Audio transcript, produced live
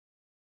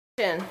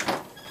Sam?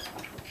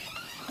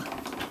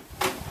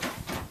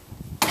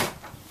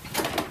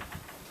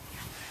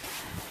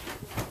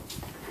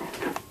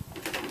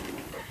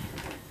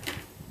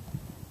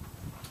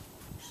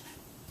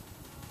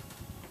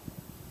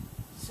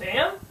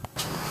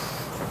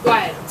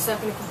 Quiet, I'm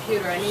stuck in a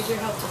computer. I need your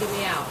help to get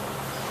me out.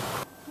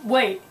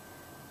 Wait,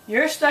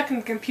 you're stuck in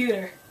the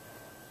computer.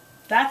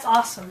 That's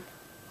awesome.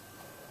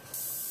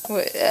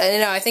 Wait,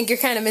 no, I think you're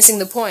kind of missing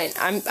the point.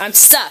 I'm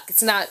stuck.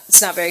 It's not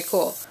very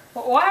cool.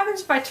 Well, what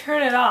happens if I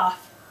turn it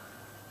off?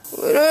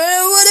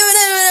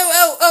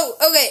 Oh,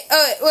 okay.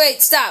 Oh,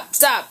 wait, stop.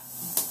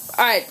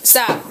 Alright,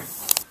 stop.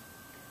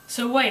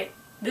 So wait,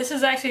 this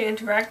is actually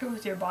interactive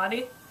with your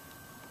body?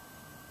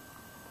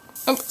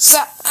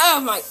 Stop. Oh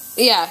my,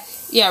 yeah,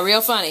 real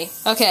funny.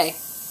 Okay,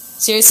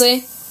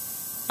 seriously?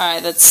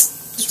 Alright,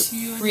 that's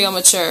real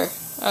mature.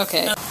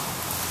 Okay.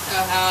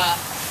 How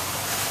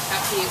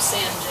to use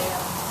Sam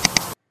J.O.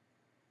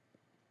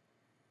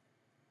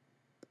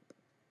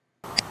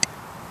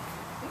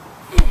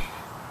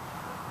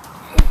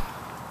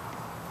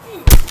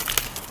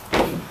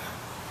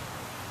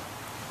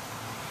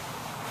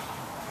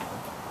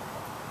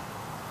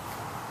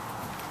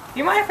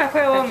 You mind if I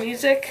play a little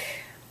music?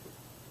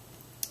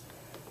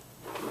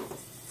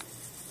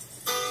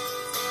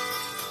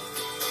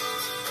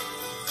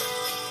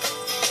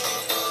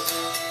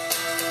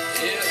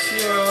 If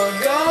you're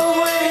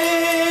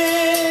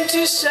going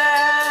to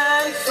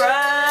San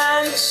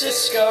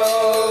Francisco,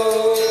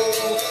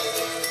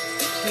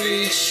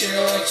 be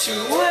sure to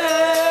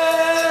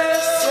wear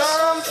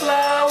some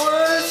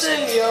flowers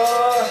in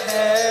your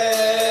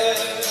hair.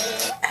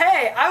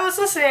 Hey, I was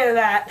listening to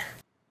that.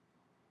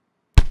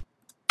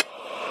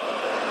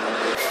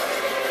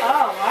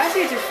 Oh, I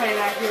see what you're playing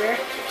out here.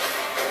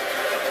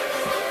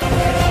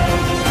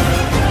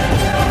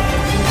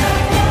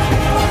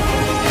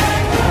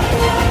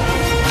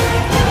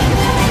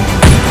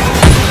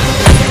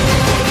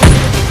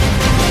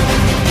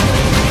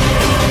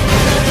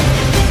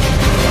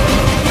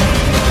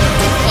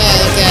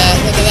 Yeah,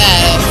 look at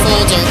that, a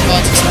folder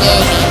called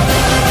Explosion.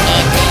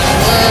 Not gonna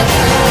work.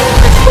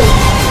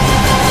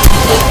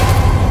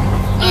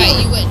 Alright,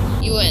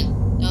 you win.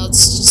 Now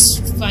let's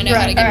just find out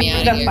how to get me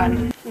out of here.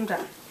 I'm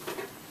done.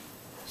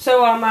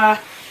 So, how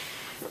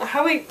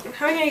are we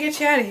gonna get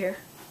you out of here?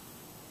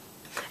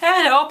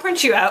 And I'll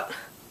print you out.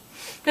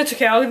 That's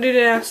okay, I'll do it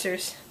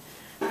downstairs.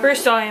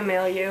 First I'll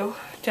email you.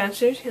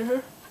 Downstairs,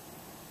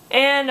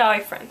 and I'll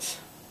make friends.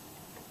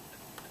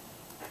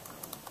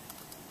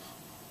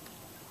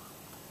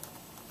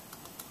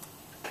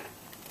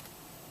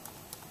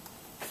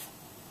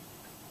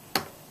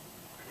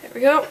 There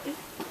we go.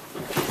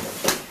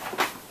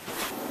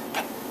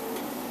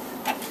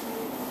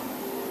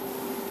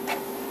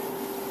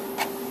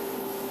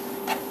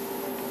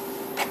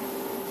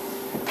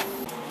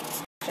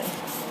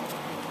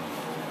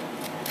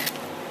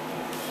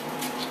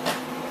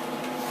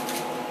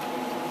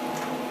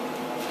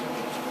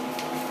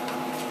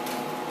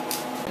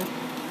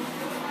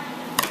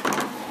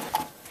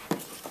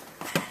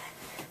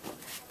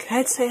 Good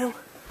night, Sam.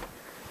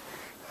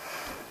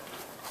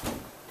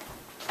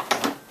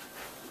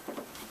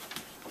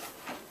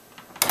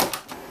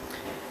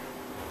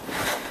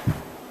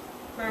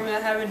 Remember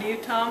that happened to you,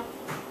 Tom?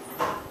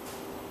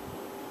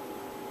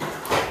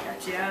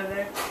 Got you out of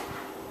there.